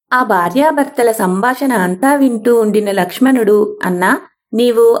ఆ భార్యాభర్తల సంభాషణ అంతా వింటూ ఉండిన లక్ష్మణుడు, అన్నా,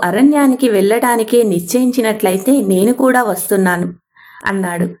 నీవు అరణ్యానికి వెళ్ళటానికే నిశ్చయించినట్లయితే నేను కూడా వస్తున్నాను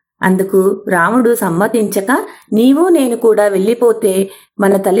అన్నాడు. అందుకు రాముడు సమ్మతించక, నీవు నేను కూడా వెళ్ళిపోతే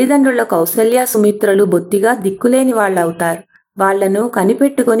మన తల్లిదండ్రుల కౌసల్య సుమిత్రలు బొత్తిగా దిక్కులేని వాళ్ళవుతారు. వాళ్లను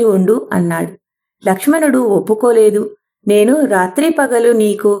కనిపెట్టుకొని ఉండు అన్నాడు. లక్ష్మణుడు ఒప్పుకోలేదు. నేను రాత్రి పగలు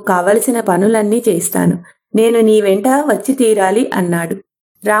నీకు కావలసిన పనులన్నీ చేస్తాను. నేను నీ వెంట వచ్చి తీరాలి అన్నాడు.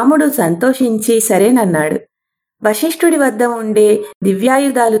 రాముడు సంతోషించి సరేనన్నాడు. వశిష్ఠుడి వద్ద ఉండే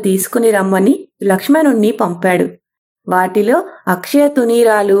దివ్యాయుధాలు తీసుకుని రమ్మని లక్ష్మణుణ్ణి పంపాడు. వాటిలో అక్షయ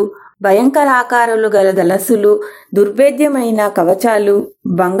తునీరాలు, భయంకరాకారాలు గల ధనస్సులు, దుర్భేద్యమైన కవచాలు,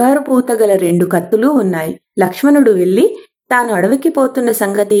 బంగారు పూత గల 2 కత్తులు ఉన్నాయి. లక్ష్మణుడు వెళ్లి తాను అడవికి పోతున్న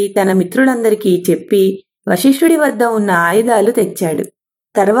సంగతి తన మిత్రులందరికీ చెప్పి వశిష్ఠుడి వద్ద ఉన్న ఆయుధాలు తెచ్చాడు.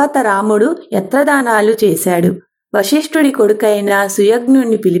 తర్వాత రాముడు యత్రదానాలు చేశాడు. వశిష్ఠుడి కొడుకైన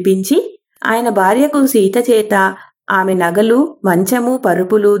సుయజ్ఞుణ్ణి పిలిపించి ఆయన భార్యకు సీత చేత ఆమె నగలు, మంచము,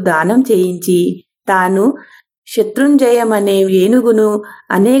 పరుపులు దానం చేయించి తాను శత్రుంజయమనే ఏనుగును,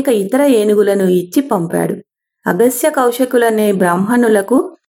 అనేక ఇతర ఏనుగులను ఇచ్చి పంపాడు. అగస్య కౌశకులనే బ్రాహ్మణులకు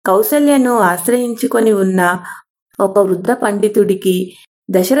కౌసల్యను ఆశ్రయించుకొని ఉన్న ఒక వృద్ధ పండితుడికి,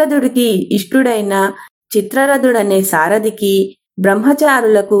 దశరథుడికి ఇష్టుడైన చిత్రరథుడనే సారథికి,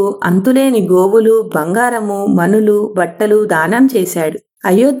 బ్రహ్మచారులకు అంతులేని గోవులు, బంగారము, మనులు, బట్టలు దానం చేశాడు.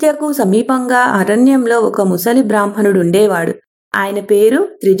 అయోధ్యకు సమీపంగా అరణ్యంలో ఒక ముసలి బ్రాహ్మణుడుండేవాడు. ఆయన పేరు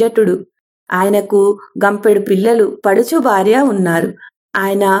త్రిజటుడు. ఆయనకు గంపెడు పిల్లలు, పడుచు భార్య ఉన్నారు.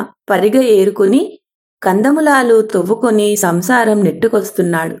 ఆయన పరిగ ఏరుకుని కందములాలు తవ్వుకొని సంసారం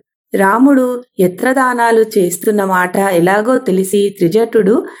నెట్టుకొస్తున్నాడు. రాముడు యత్రదానాలు చేస్తున్న మాట ఎలాగో తెలిసి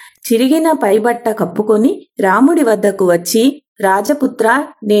త్రిజటుడు చిరిగిన పైబట్ట కప్పుకొని రాముడి వద్దకు వచ్చి, రాజపుత్ర,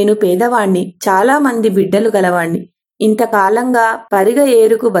 నేను పేదవాణ్ణి, చాలా మంది బిడ్డలు గలవాణ్ణి. ఇంతకాలంగా పరిగ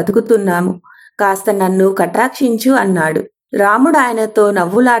ఏరుకు బతుకుతున్నాము. కాస్త నన్ను కటాక్షించు అన్నాడు. రాముడు ఆయనతో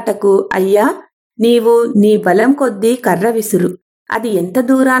నవ్వులాటకు, అయ్యా, నీవు నీ బలం కొద్దీ కర్ర విసురు. అది ఎంత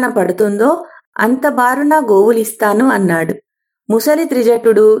దూరాన పడుతుందో అంత బారున గోవులిస్తాను అన్నాడు. ముసలి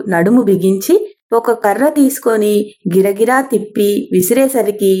త్రిజటుడు నడుము బిగించి ఒక కర్ర తీసుకొని గిరగిరా తిప్పి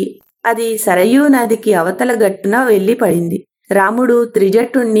విసిరేసరికి అది సరయూ నదికి అవతల గట్టున వెళ్లి పడింది. రాముడు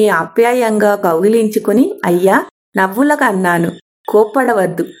త్రిజటుణ్ణి ఆప్యాయంగా కౌగిలించుకుని, అయ్యా, నవ్వులకు అన్నాను,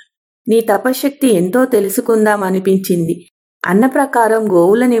 కోప్పడవద్దు. నీ తపశక్తి ఎంతో తెలుసుకుందామనిపించింది. అన్న ప్రకారం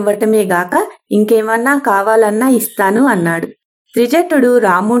గోవులనివ్వటమే గాక ఇంకేమన్నా కావాలన్నా ఇస్తాను అన్నాడు. త్రిజటుడు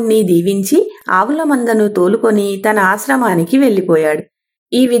రాముణ్ణి దీవించి ఆవుల మందను తోలుకొని తన ఆశ్రమానికి వెళ్ళిపోయాడు.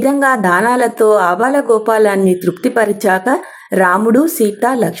 ఈ విధంగా దానాలతో ఆబాల గోపాలాన్ని తృప్తిపరిచాక రాముడు, సీత,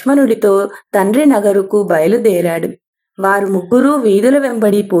 లక్ష్మణుడితో తండ్రి నగరుకు బయలుదేరాడు. వారు ముగ్గురూ వీధుల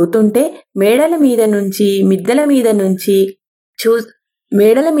వెంబడి పోతుంటే మేడల మీద నుంచి మిద్దెల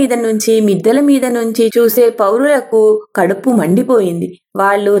మీద నుంచి చూసే పౌరులకు కడుపు మండిపోయింది.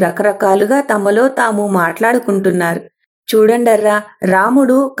 వాళ్ళు రకరకాలుగా తమలో తాము మాట్లాడుకుంటున్నారు. చూడండర్రా,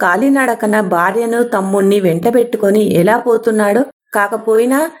 రాముడు కాలినడకన భార్యను, తమ్ముణ్ణి వెంటబెట్టుకొని ఎలా పోతున్నాడో.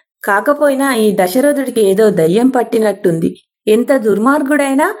 కాకపోయినా ఈ దశరథుడికి ఏదో దయ్యం పట్టినట్టుంది. ఎంత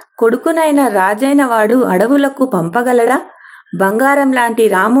దుర్మార్గుడైనా కొడుకునైనా రాజైన వాడు అడవులకు పంపగలడా? బంగారం లాంటి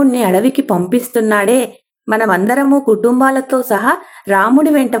రాముణ్ణి అడవికి పంపిస్తున్నాడే. మనమందరము కుటుంబాలతో సహా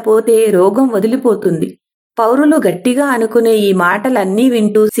రాముడి వెంట పోతే రోగం వదిలిపోతుంది. పౌరులు గట్టిగా అనుకునే ఈ మాటలన్నీ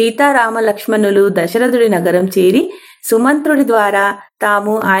వింటూ సీతారామలక్ష్మణులు దశరథుడి నగరం చేరి సుమంత్రుడి ద్వారా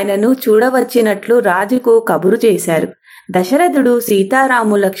తాము ఆయనను చూడవచ్చినట్లు రాజుకు కబురు చేశారు. దశరథుడు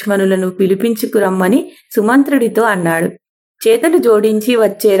సీతారాములక్ష్మణులను పిలిపించుకురమ్మని సుమంత్రుడితో అన్నాడు. చేతులు జోడించి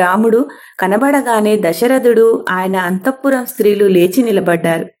వచ్చే రాముడు కనబడగానే దశరథుడు, ఆయన అంతఃపురం స్త్రీలు లేచి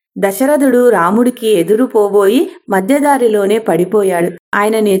నిలబడ్డారు. దశరథుడు రాముడికి ఎదురు పోబోయి మధ్యదారిలోనే పడిపోయాడు.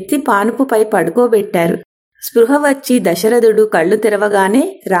 ఆయనను ఎత్తి పానుపుపై పడుకోబెట్టారు. స్పృహ వచ్చి దశరథుడు కళ్ళు తెరవగానే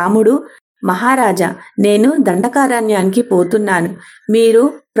రాముడు, మహారాజా, నేను దండకారణ్యానికి పోతున్నాను. మీరు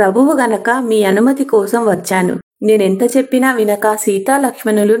ప్రభువు గనక మీ అనుమతి కోసం వచ్చాను. నేనెంత చెప్పినా వినక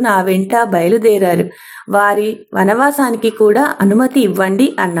సీతాలక్ష్మణులు నా వెంట బయలుదేరారు. వారి వనవాసానికి కూడా అనుమతి ఇవ్వండి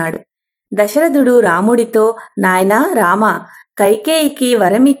అన్నాడు. దశరథుడు రాముడితో, నాయనా రామా, కైకేయికి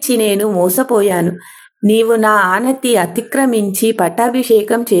వరమిచ్చి నేను మోసపోయాను. నీవు నా ఆనతి అతిక్రమించి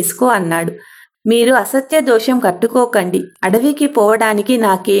పట్టాభిషేకం చేసుకో అన్నాడు. మీరు అసత్య దోషం కట్టుకోకండి. అడవికి పోవడానికి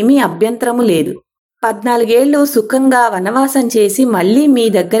నాకేమీ అభ్యంతరము లేదు. 14 ఏళ్లు సుఖంగా వనవాసం చేసి మళ్లీ మీ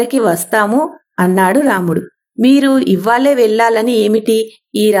దగ్గరికి వస్తాము అన్నాడు రాముడు. మీరు ఇవ్వాలే వెళ్ళాలని ఏమిటి?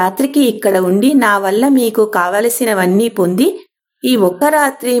 ఈ రాత్రికి ఇక్కడ ఉండి నా వల్ల మీకు కావలసినవన్నీ పొంది ఈ ఒక్క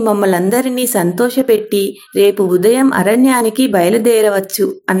రాత్రి మమ్మల్ందరినీ సంతోషపెట్టి రేపు ఉదయం అరణ్యానికి బయలుదేరవచ్చు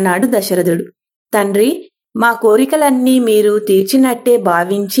అన్నాడు దశరథుడు. తండ్రి, మా కోరికలన్నీ మీరు తీర్చినట్టే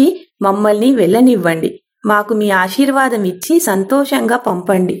భావించి మమ్మల్ని వెళ్ళనివ్వండి. మాకు మీ ఆశీర్వాదం ఇచ్చి సంతోషంగా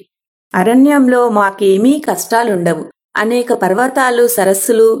పంపండి. అరణ్యంలో మాకేమీ కష్టాలుండవు. అనేక పర్వతాలు,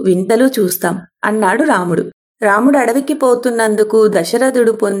 సరస్సులు, వింతలు చూస్తాం అన్నాడు రాముడు. రాముడు అడవికి పోతున్నందుకు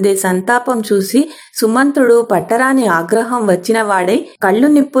దశరథుడు పొందే సంతాపం చూసి సుమంత్రుడు పట్టరాని ఆగ్రహం వచ్చిన వాడై కళ్ళు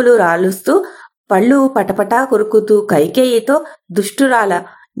నిప్పులు రాలుస్తూ పళ్ళు పటపటా కొరుకుతూ కైకేయితో, దుష్టురాల,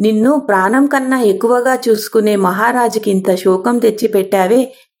 నిన్ను ప్రాణం కన్నా ఎక్కువగా చూసుకునే మహారాజుకింత శోకం తెచ్చిపెట్టావే,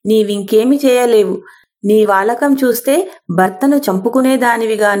 నీవింకేమి చేయలేవు. నీ వాలకం చూస్తే భర్తను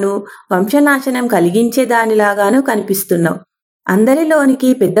చంపుకునేదానివిగాను వంశనాశనం కలిగించేదానిలాగాను కనిపిస్తున్నావు.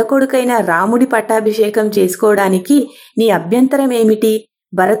 అందరిలోనికి పెద్ద కొడుకైన రాముడి పట్టాభిషేకం చేసుకోవడానికి నీ అభ్యంతరమేమిటి?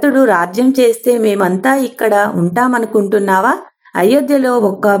 భరతుడు రాజ్యం చేస్తే మేమంతా ఇక్కడ ఉంటామనుకుంటున్నావా? అయోధ్యలో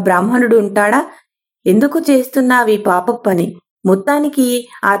ఒక్క బ్రాహ్మణుడు ఉంటాడా? ఎందుకు చేస్తున్నావీ పాపపు పని? మొత్తానికి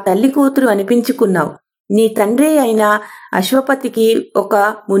ఆ తల్లి కూతురు అనిపించుకున్నావు. నీ తండ్రి అయిన అశ్వపతికి ఒక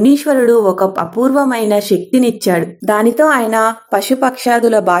మునీశ్వరుడు ఒక అపూర్వమైన శక్తినిచ్చాడు. దానితో ఆయన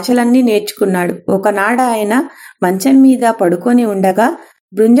పశుపక్షాదుల భాషలన్నీ నేర్చుకున్నాడు. ఒకనాడు ఆయన మంచం మీద పడుకొని ఉండగా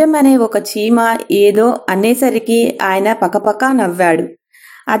బృంజం అనే ఒక చీమ ఏదో అనేసరికి ఆయన పకపకా నవ్వాడు.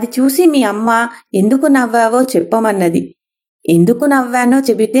 అది చూసి మీ అమ్మ ఎందుకు నవ్వావో చెప్పమన్నది. ఎందుకు నవ్వానో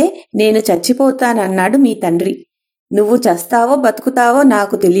చెబితే నేను చచ్చిపోతానన్నాడు మీ తండ్రి. నువ్వు చస్తావో బతుకుతావో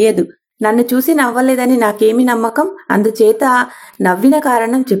నాకు తెలియదు. నన్ను చూసి నవ్వలేదని నాకేమి నమ్మకం? అందుచేత నవ్విన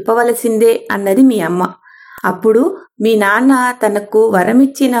కారణం చెప్పవలసిందే అన్నది మీ అమ్మ. అప్పుడు మీ నాన్న తనకు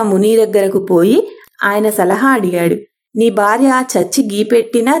వరమిచ్చిన ముని దగ్గరకు పోయి ఆయన సలహా అడిగాడు. నీ భార్య చచ్చి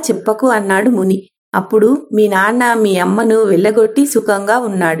గీపెట్టినా చెప్పకు అన్నాడు ముని. అప్పుడు మీ నాన్న మీ అమ్మను వెళ్ళగొట్టి సుఖంగా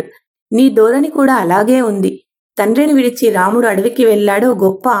ఉన్నాడు. నీ ధోరణి కూడా అలాగే ఉంది. తండ్రిని విడిచి రాముడు అడవికి వెళ్లాడో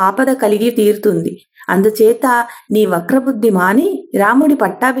గొప్ప ఆపద కలిగి తీరుతుంది. అందుచేత నీ వక్రబుద్ధి మాని రాముడి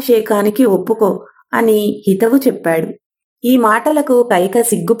పట్టాభిషేకానికి ఒప్పుకో అని హితవు చెప్పాడు. ఈ మాటలకు కైక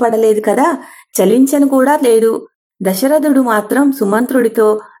సిగ్గుపడలేదు కదా, చలించను కూడా లేదు. దశరథుడు మాత్రం సుమంత్రుడితో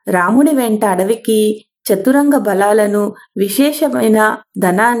రాముడి వెంట అడవికి చతురంగ బలాలను, విశేషమైన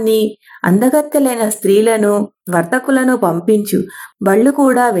ధనాన్ని, అందగత్తెలైన స్త్రీలను, వర్తకులను పంపించు. బళ్ళు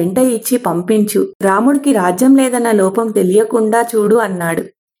కూడా వెంట ఇచ్చి పంపించు. రాముడికి రాజ్యం లేదన్న లోపం తెలియకుండా చూడు అన్నాడు.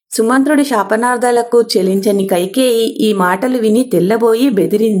 సుమంత్రుడి శాపనార్థాలకు చెలించని కైకేయి ఈ మాటలు విని తెల్లబోయి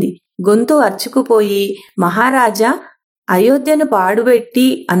బెదిరింది. గొంతు అర్చుకుపోయి, మహారాజా, అయోధ్యను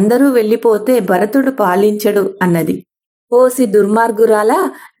పాడుబెట్టి అందరూ వెళ్ళిపోతే భరతుడు పాలించడు అన్నది. ఓసి దుర్మార్గురాలా,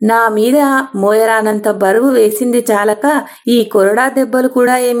 నా మీద మోయరానంత బరువు వేసింది చాలక ఈ కొరడా దెబ్బలు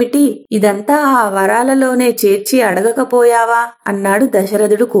కూడా ఏమిటి? ఇదంతా ఆ వరాలలోనే చేర్చి అడగకపోయావా అన్నాడు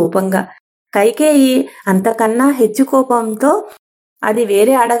దశరథుడు కోపంగా. కైకేయి అంతకన్నా హెచ్చు కోపంతో, అది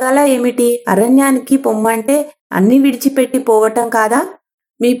వేరే అడగాల ఏమిటి? అరణ్యానికి పొమ్మంటే అన్ని విడిచిపెట్టి పోవటం కాదా?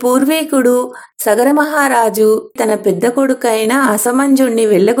 మీ పూర్వీకుడు సగరమహారాజు తన పెద్ద కొడుకైన అసమంజుణ్ణి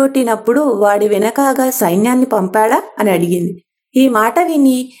వెళ్ళగొట్టినప్పుడు వాడి వెనకాగా సైన్యాన్ని పంపాడా అని అడిగింది. ఈ మాట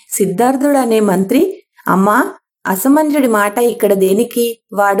విని సిద్ధార్థుడనే మంత్రి, అమ్మా, అసమంజుడి మాట ఇక్కడ దేనికి?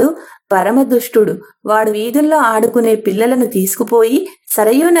 వాడు పరమదుష్టుడు. వాడు వీధుల్లో ఆడుకునే పిల్లలను తీసుకుపోయి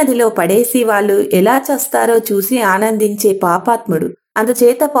సరయూ నదిలో పడేసి వాళ్ళు ఎలా చస్తారో చూసి ఆనందించే పాపాత్ముడు.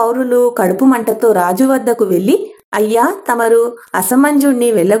 అందుచేత పౌరులు కడుపు మంటతో రాజు వద్దకు వెళ్లి, అయ్యా, తమరు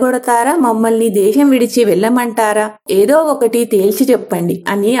అసమంజుణ్ణి వెళ్ళగొడతారా, మమ్మల్ని దేశం విడిచి వెళ్ళమంటారా? ఏదో ఒకటి తేల్చి చెప్పండి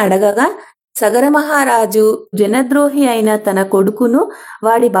అని అడగగా సగరమహారాజు జనద్రోహి అయిన తన కొడుకును,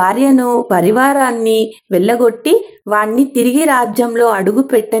 వాడి భార్యను, పరివారాన్ని వెళ్ళగొట్టి వాణ్ణి తిరిగి రాజ్యంలో అడుగు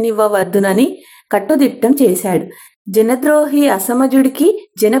పెట్టనివ్వవద్దునని కట్టుదిట్టం చేశాడు. జనద్రోహి అసమజుడికి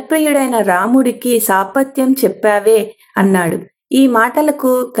జనప్రియుడైన రాముడికి సాపత్యం చెప్పావే అన్నాడు. ఈ మాటలకు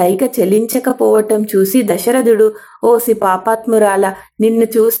కైక చెలించకపోవటం చూసి దశరథుడు, ఓసి పాపాత్మురాల, నిన్ను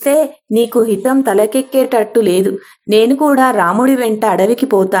చూస్తే నీకు హితం తలకెక్కేటట్టు లేదు. నేను కూడా రాముడి వెంట అడవికి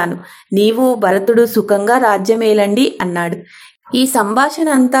పోతాను. నీవు భరతుడు సుఖంగా రాజ్యమేలండి అన్నాడు. ఈ సంభాషణ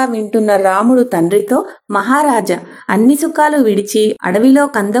అంతా వింటున్న రాముడు తండ్రితో, మహారాజా, అన్ని సుఖాలు విడిచి అడవిలో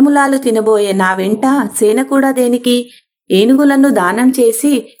కందములాలు తినబోయే నా వెంట సేన కూడా దేనికి? ఏనుగులను దానం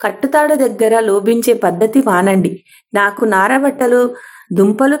చేసి కట్టుతాడు దగ్గర లోభించే పద్ధతి మానండి. నాకు నారబట్టలు,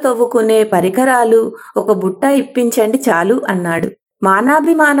 దుంపలు తవ్వుకునే పరికరాలు, ఒక బుట్ట ఇప్పించండి చాలు అన్నాడు.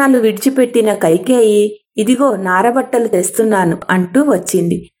 మానాభిమానాలు విడిచిపెట్టిన కైకేయి, ఇదిగో నారబట్టలు తెస్తున్నాను అంటూ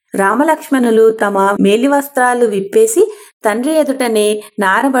వచ్చింది. రామలక్ష్మణులు తమ మేలివస్త్రాలు విప్పేసి తండ్రి ఎదుటనే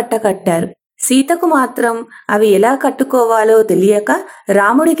నారబట్ట కట్టారు. సీతకు మాత్రం అవి ఎలా కట్టుకోవాలో తెలియక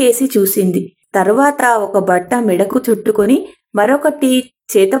రాముడికేసి చూసింది. తరువాత ఒక బట్ట మెడకు చుట్టుకుని మరొకటి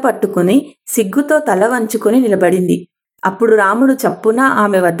చేత పట్టుకుని సిగ్గుతో తల వంచుకుని నిలబడింది. అప్పుడు రాముడు చప్పున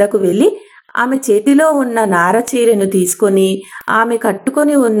ఆమె వద్దకు వెళ్లి ఆమె చేతిలో ఉన్న నారచీరను తీసుకొని ఆమె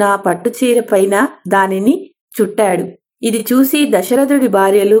కట్టుకొని ఉన్న పట్టుచీర పైన దానిని చుట్టాడు. ఇది చూసి దశరథుడి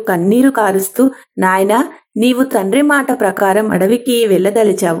భార్యలు కన్నీరు కారుస్తూ, నాయనా, నీవు తండ్రి మాట ప్రకారం అడవికి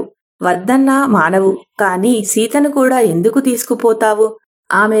వెళ్ళదలిచావు. వద్దన్నా మానవు, కాని సీతను కూడా ఎందుకు తీసుకుపోతావు?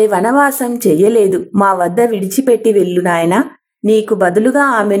 ఆమె వనవాసం చెయ్యలేదు. మా వద్ద విడిచిపెట్టి వెళ్ళు నాయనా, నీకు బదులుగా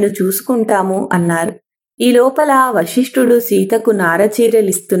ఆమెను చూసుకుంటాము అన్నారు. ఈ లోపల వశిష్ఠుడు సీతకు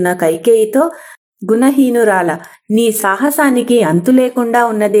నారచీరలిస్తున్న కైకేయితో, గుణహీనురాల, నీ సాహసానికి అంతు లేకుండా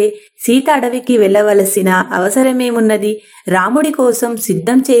ఉన్నదే. సీత అడవికి వెళ్ళవలసిన అవసరమేమున్నది? రాముడి కోసం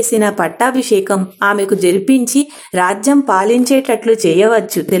సిద్ధం చేసిన పట్టాభిషేకం ఆమెకు జరిపించి రాజ్యం పాలించేటట్లు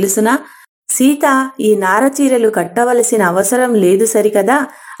చేయవచ్చు తెలుసునా? సీత ఈ నారచీరలు కట్టవలసిన అవసరం లేదు సరికదా.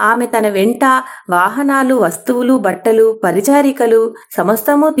 ఆమె తన వెంట వాహనాలు, వస్తువులు, బట్టలు, పరిచారికలు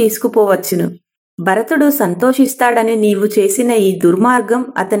సమస్తమూ తీసుకుపోవచ్చును. భరతుడు సంతోషిస్తాడని నీవు చేసిన ఈ దుర్మార్గం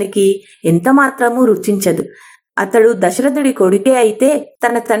అతనికి ఎంతమాత్రమూ రుచించదు. అతడు దశరథుడి కొడుకే అయితే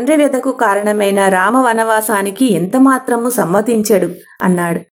తన తండ్రి వ్యధకు కారణమైన రామ వనవాసానికి ఎంతమాత్రమూ సమ్మతించడు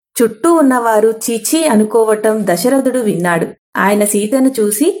అన్నాడు. చుట్టూ ఉన్నవారు చీచీ అనుకోవటం దశరథుడు విన్నాడు. ఆయన సీతను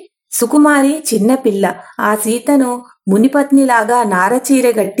చూసి, సుకుమారి చిన్నపిల్ల, ఆ సీతను మునిపత్నిలాగా నారచీర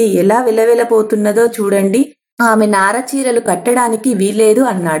గట్టి ఎలా విలవిలపోతున్నదో చూడండి. ఆమె నారచీరలు కట్టడానికి వీల్లేదు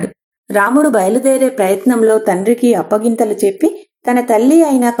అన్నాడు. రాముడు బయలుదేరే ప్రయత్నంలో తండ్రికి అప్పగింతలు చెప్పి తన తల్లి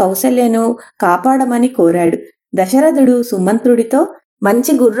అయిన కౌసల్యను కాపాడమని కోరాడు. దశరథుడు సుమంత్రుడితో,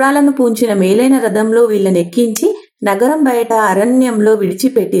 మంచి గుర్రాలను పూంచిన మేలైన రథంలో వీళ్ళనెక్కించి నగరం బయట అరణ్యంలో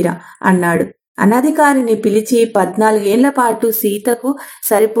విడిచిపెట్టిరా అన్నాడు. అనధికారిని పిలిచి 14 ఏళ్ల పాటు సీతకు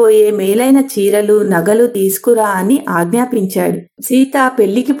సరిపోయే మేలైన చీరలు, నగలు తీసుకురా అని ఆజ్ఞాపించాడు. సీత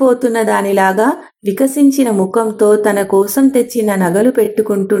పెళ్లికి పోతున్న దానిలాగా వికసించిన ముఖంతో తన కోసం తెచ్చిన నగలు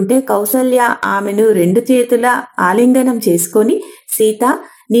పెట్టుకుంటుంటే కౌసల్య ఆమెను 2 చేతులా ఆలింగనం చేసుకొని, సీత,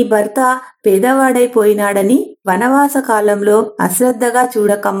 నీ భర్త పేదవాడైపోయినాడని వనవాస కాలంలో అశ్రద్ధగా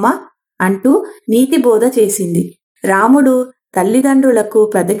చూడకమ్మా అంటూ నీతి బోధ చేసింది. రాముడు తల్లిదండ్రులకు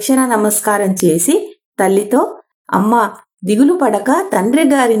ప్రదక్షిణ నమస్కారం చేసి తల్లితో, అమ్మా, దిగులు పడక తండ్రి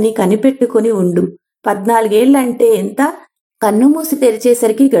గారిని కనిపెట్టుకుని ఉండు. 14 ఏళ్లంటే ఎంత? కన్ను మూసి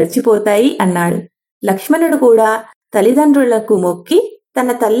తెరిచేసరికి గడిచిపోతాయి అన్నాడు. లక్ష్మణుడు కూడా తల్లిదండ్రులకు మొక్కి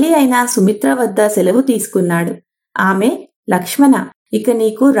తన తల్లి అయిన సుమిత్ర వద్ద సెలవు తీసుకున్నాడు. ఆమె, లక్ష్మణ, ఇక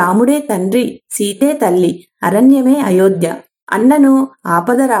నీకు రాముడే తండ్రి, సీతే తల్లి, అరణ్యమే అయోధ్య. అన్నను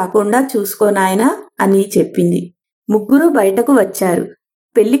ఆపద రాకుండా చూసుకోనాయనా అని చెప్పింది. ముగ్గురు బయటకు వచ్చారు.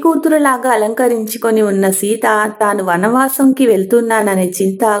 పెళ్లి కూతురులాగా అలంకరించుకొని ఉన్న సీత తాను వనవాసంకి వెళ్తున్నాననే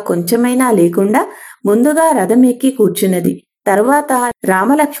చింత కొంచెమైనా లేకుండా ముందుగా రథం ఎక్కి కూర్చున్నది. తరువాత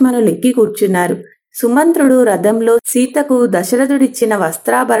రామలక్ష్మణులెక్కి కూర్చున్నారు. సుమంత్రుడు రథంలో సీతకు దశరథుడిచ్చిన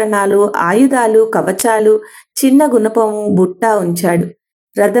వస్త్రాభరణాలు, ఆయుధాలు, కవచాలు, చిన్న గుణపము, బుట్ట ఉంచాడు.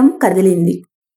 రథం కదిలింది.